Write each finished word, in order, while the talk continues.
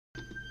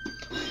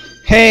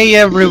Hey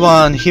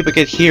everyone,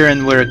 hipp0cat here,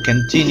 and we're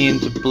continuing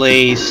to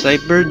play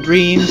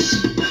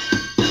Cyberdreams.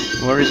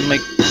 Where is my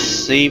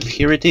save?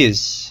 Here it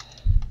is.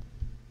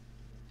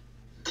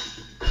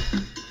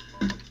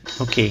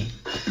 Okay.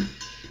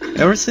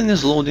 Everything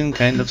is loading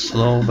kind of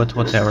slow, but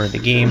whatever, the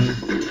game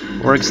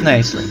works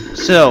nicely.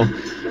 So,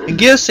 I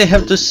guess I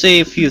have to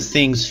say a few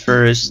things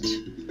first.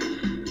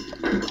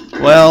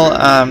 Well,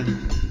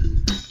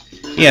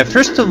 yeah,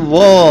 first of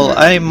all,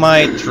 I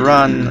might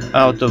run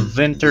out of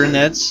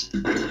internets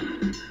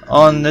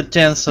on the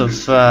 10th of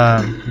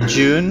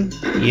June.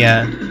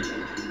 Yeah,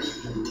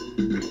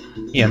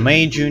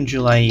 May, June,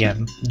 July, yeah,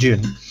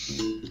 June.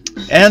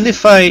 And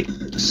if I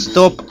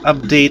stop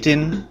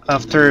updating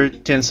after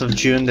 10th of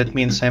June, that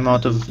means I'm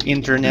out of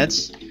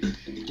internets.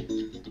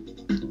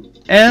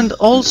 And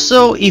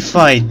also, if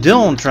I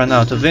don't run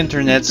out of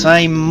internets,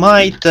 I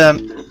might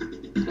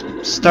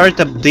start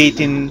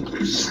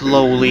updating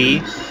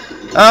slowly.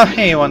 Ah,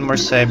 hey, one more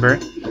cyber.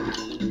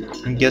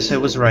 I guess I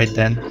was right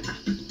then.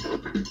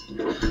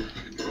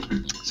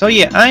 So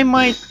yeah, I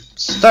might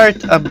start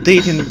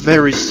updating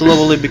very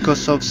slowly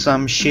because of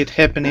some shit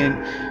happening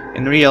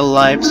in real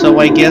life, so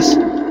I guess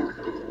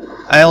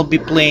I'll be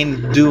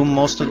playing Doom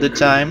most of the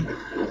time.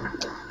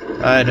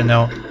 I don't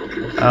know.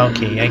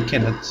 Okay, I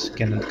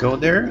cannot go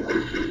there.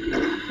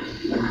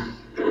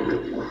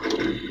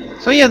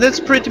 So yeah,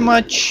 that's pretty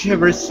much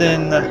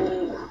everything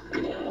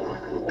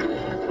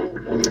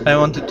I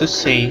wanted to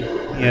say.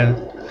 Yeah.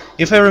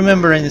 If I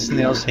remember anything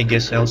else, I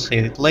guess I'll say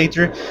it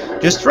later.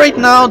 Just right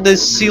now, the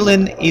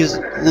ceiling is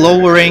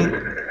lowering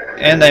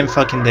and I'm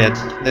fucking dead.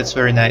 That's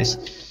very nice.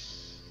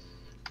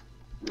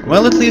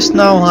 Well, at least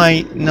now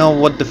I know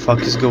what the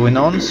fuck is going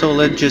on, so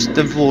let's just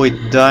avoid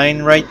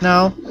dying right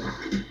now.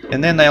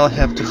 And then I'll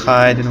have to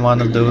hide in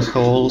one of those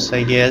holes,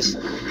 I guess.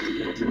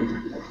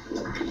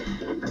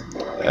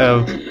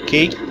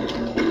 Okay.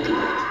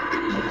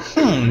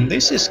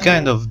 This is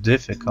kind of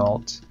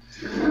difficult.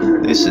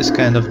 This is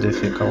kind of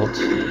difficult.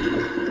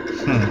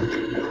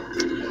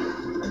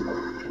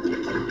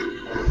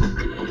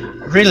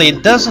 Really,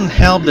 it doesn't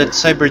help that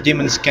cyber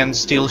demons can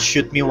still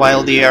shoot me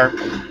while they are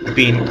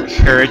being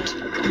hurt.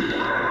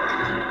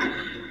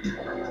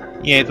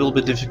 Yeah, it will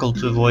be difficult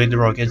to avoid the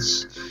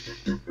rockets.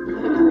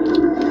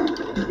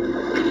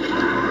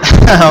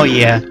 Oh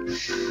yeah,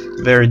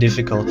 very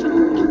difficult.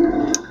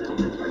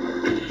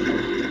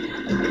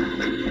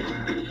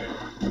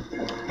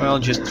 Well,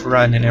 just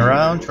running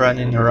around.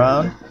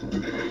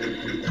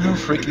 Oh,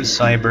 freaking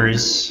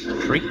cybers.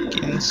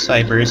 Freaking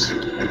cybers.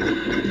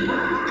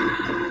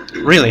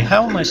 Really,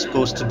 how am I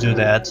supposed to do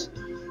that?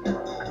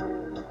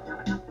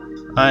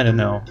 I don't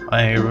know.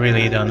 I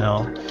really don't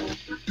know.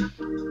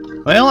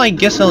 Well, I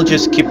guess I'll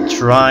just keep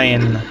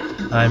trying.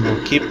 I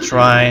will keep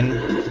trying.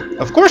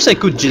 Of course I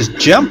could just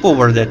jump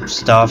over that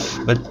stuff,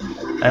 but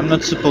I'm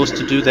not supposed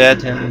to do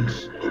that, and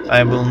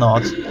I will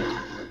not.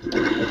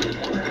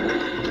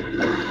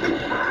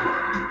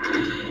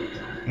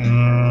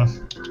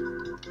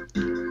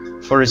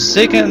 For a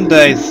second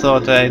I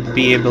thought I'd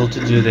be able to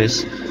do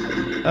this.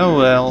 Oh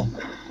well.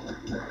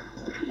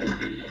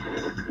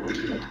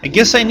 I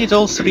guess I need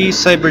all three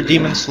cyber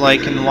demons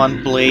like in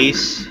one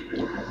place.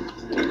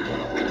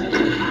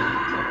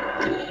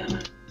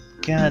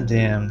 God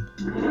damn.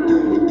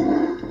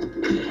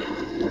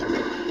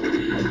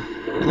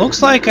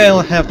 Looks like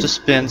I'll have to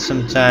spend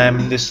some time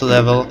in this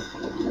level.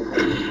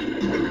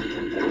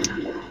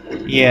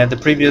 Yeah, the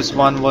previous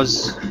one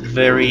was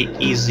very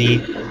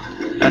easy.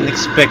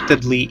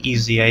 Unexpectedly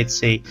easy, I'd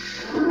say.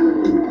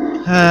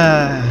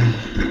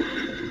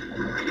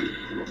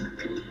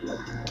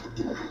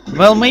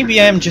 Well,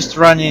 maybe I'm just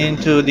running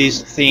into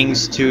these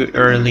things too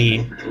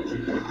early.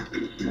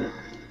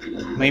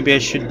 Maybe I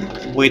should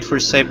wait for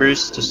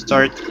cybers to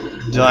start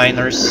dying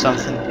or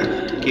something.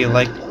 Okay,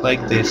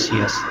 like this,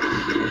 yes.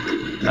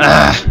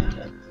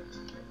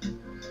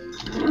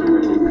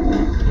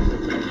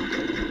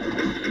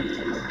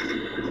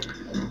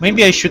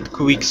 Maybe I should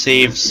quick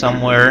save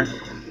somewhere.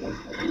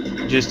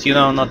 Just, you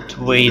know, not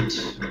wait.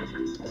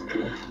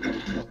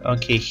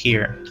 Okay,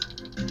 here.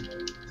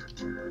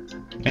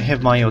 I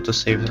have my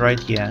autosave, right?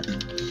 Yeah.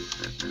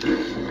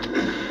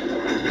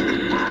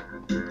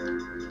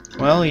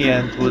 Well,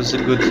 yeah, it was a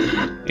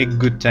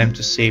good time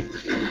to save.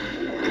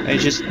 I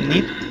just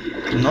need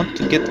not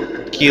to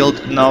get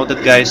killed. No,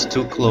 that guy's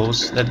too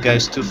close. That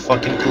guy's too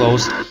fucking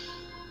close.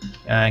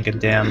 God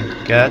damn.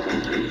 God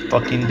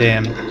fucking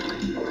damn.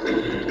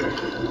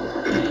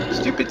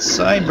 Stupid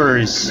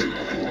cybers.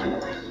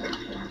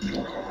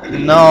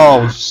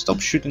 No,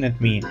 stop shooting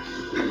at me.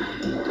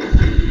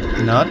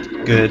 Not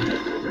good.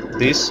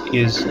 This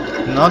is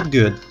not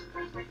good.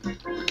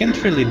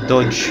 Can't really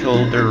dodge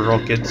all the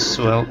rockets,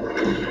 well.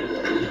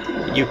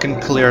 You can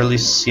clearly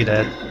see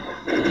that.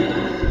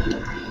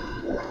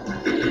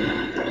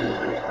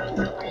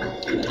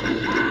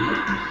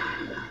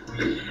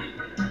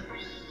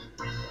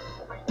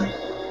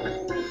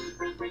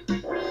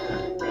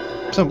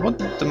 So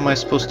what am I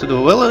supposed to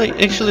do? Well,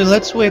 actually,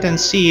 let's wait and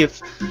see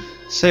if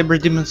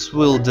cyber demons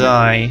will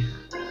die.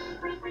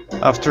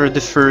 after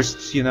the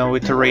first, you know,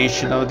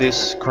 iteration of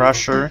this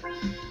crusher.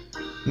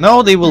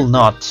 No, they will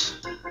not.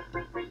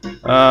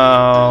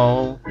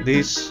 Oh,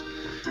 this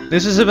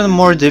is even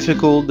more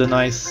difficult than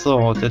I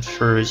thought at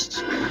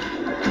first.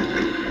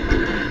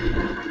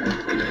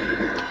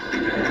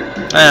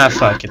 Ah,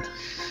 fuck it.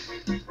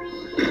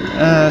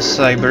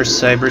 Cybers.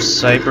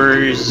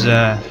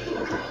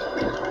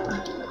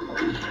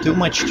 Too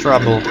much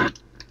trouble.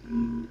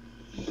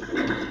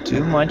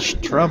 Too much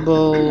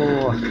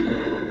trouble.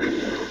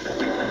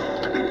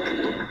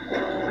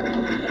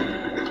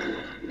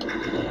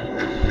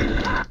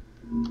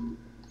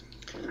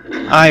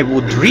 I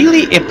would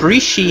really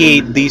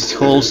appreciate these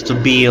holes to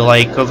be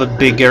like of a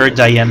bigger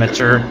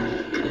diameter.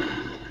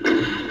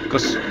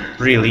 Because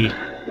really.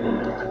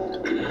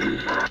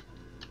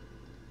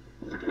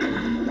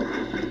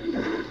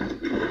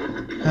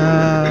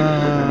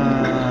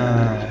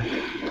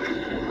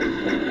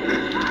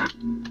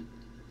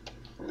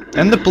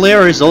 And the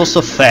player is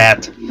also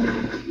fat.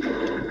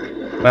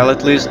 Well,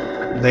 at least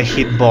the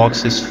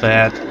hitbox is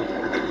fat.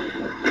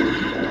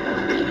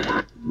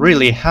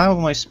 Really, how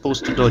am I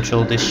supposed to dodge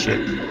all this shit?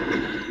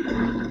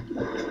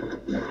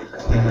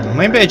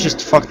 Maybe I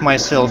just fucked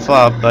myself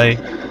up by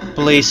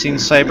placing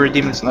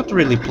Cyberdemons, not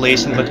really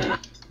placing, but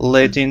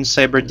letting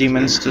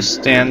Cyberdemons to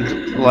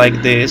stand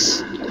like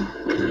this.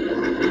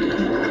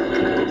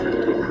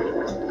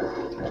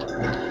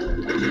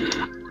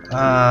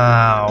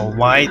 Ah,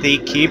 why they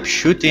keep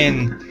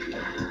shooting?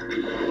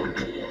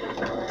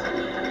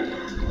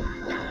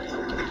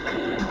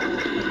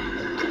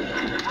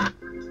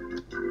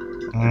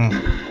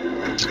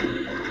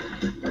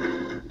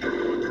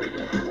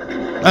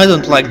 I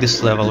don't like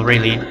this level,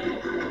 really.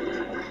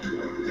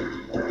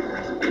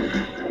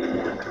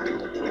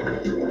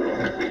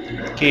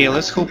 Okay,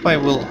 let's hope I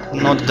will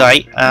not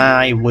die.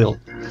 I will.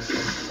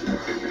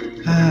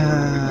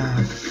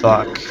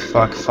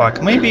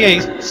 Fuck. Maybe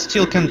I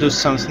still can do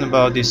something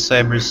about these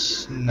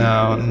cybers.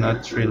 No,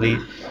 not really.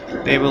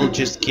 They will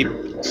just keep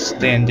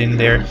standing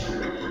there.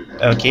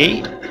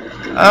 Okay.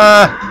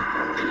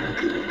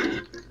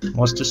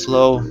 Was too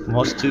slow.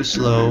 Was too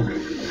slow.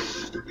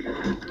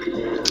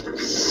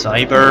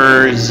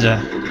 Cybers.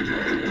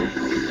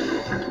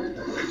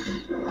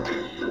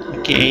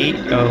 Okay.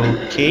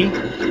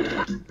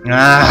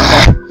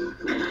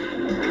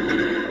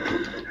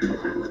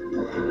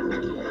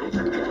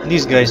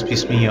 These guys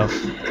piss me off.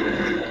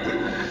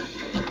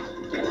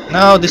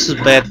 No, this is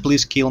bad.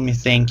 Please kill me,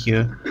 thank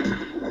you.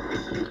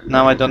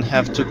 Now I don't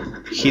have to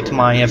hit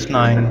my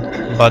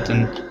F9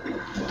 button.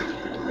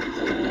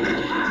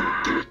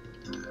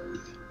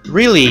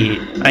 Really,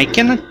 I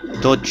cannot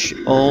dodge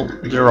all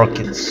the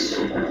rockets.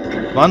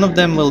 One of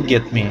them will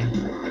get me.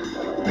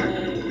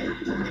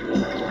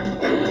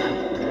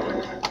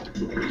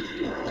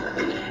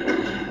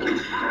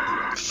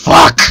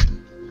 Fuck!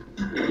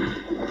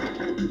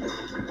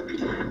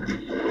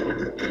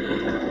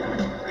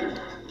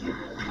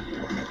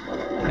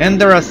 And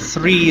there are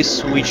 3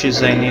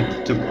 switches I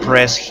need to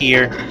press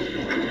here.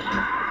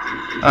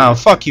 Oh,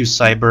 fuck you,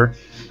 Cyber.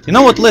 You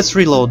know what, let's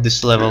reload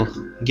this level.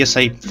 Guess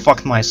I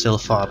fucked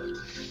myself up.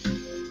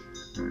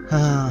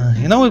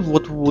 You know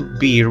what would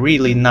be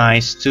really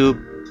nice? To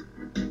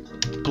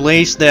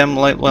place them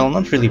like, well,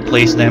 not really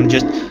place them,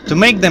 just to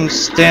make them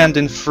stand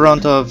in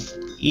front of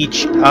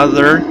each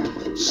other,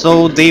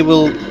 so they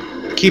will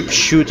keep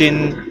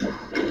shooting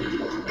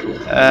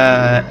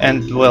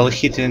and, well,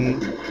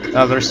 hitting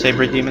other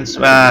Cyberdemons.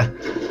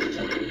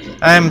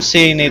 I'm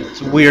saying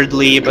it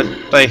weirdly, but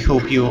I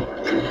hope you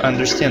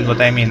understand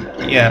what I mean.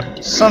 Yeah,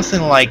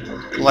 something like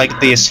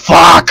this.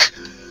 Fuck!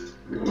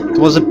 It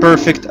was a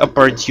perfect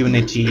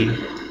opportunity,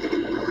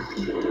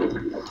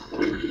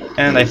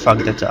 and I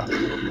fucked it up.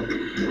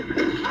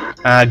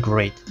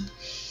 Great.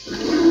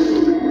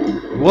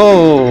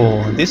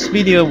 Whoa, this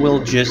video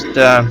will just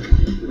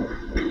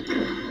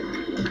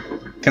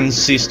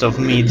consist of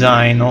me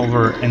dying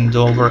over and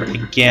over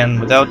again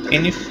without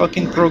any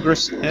fucking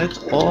progress at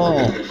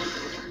all.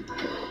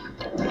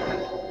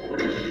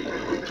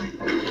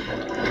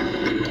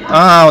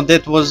 Oh,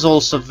 that was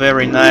also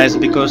very nice,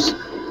 because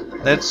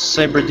that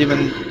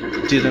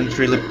Cyberdemon didn't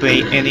really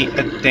pay any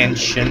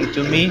attention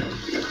to me.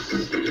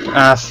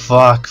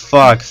 Fuck.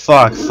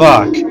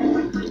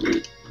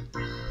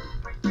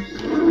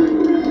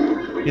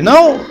 You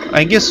know,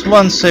 I guess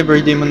one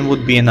Cyberdemon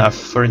would be enough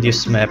for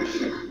this map.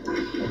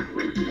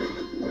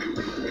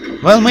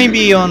 Well,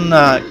 maybe on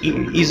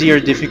easier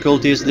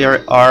difficulties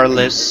there are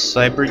less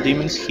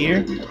Cyberdemons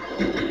here.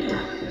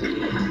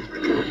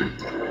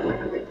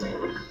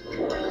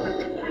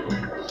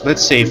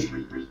 Let's save.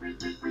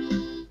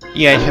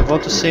 Yeah, I have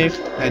autosave.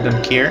 I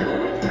don't care.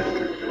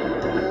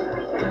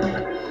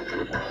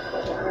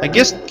 I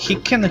guess he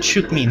cannot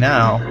shoot me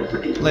now.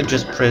 Let's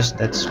just press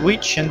that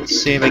switch and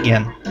save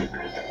again.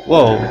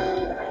 Whoa,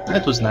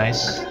 that was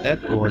nice.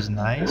 That was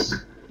nice.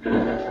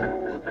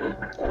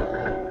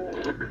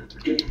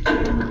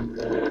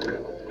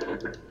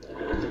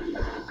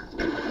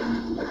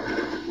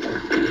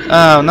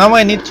 Oh, now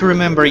I need to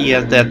remember,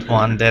 yeah, that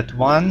one.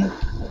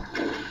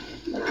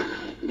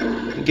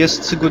 guess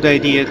it's a good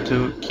idea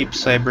to keep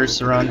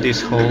cybers around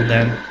this hole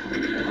then.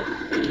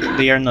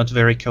 They are not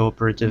very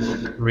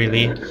cooperative,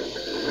 really.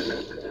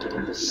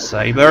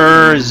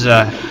 Cybers!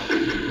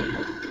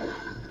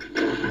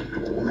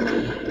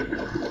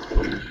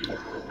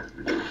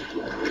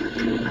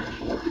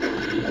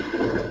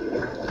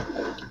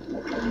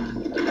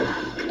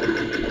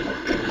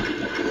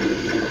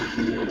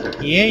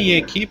 Yeah,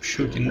 keep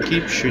shooting,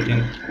 keep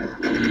shooting.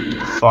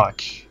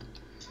 Fuck.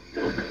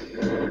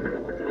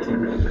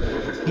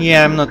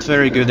 Yeah, I'm not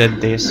very good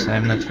at this.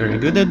 I'm not very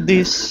good at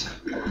this.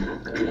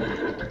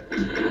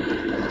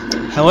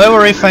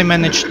 However, if I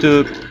manage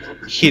to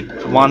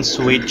hit one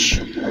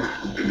switch,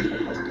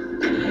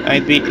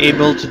 I'd be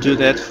able to do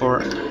that for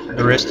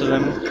the rest of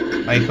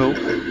them, I hope.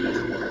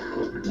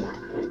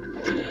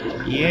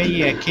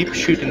 Yeah, keep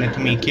shooting at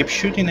me. Keep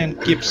shooting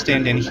and keep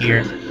standing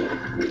here.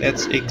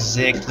 That's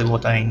exactly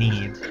what I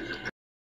need.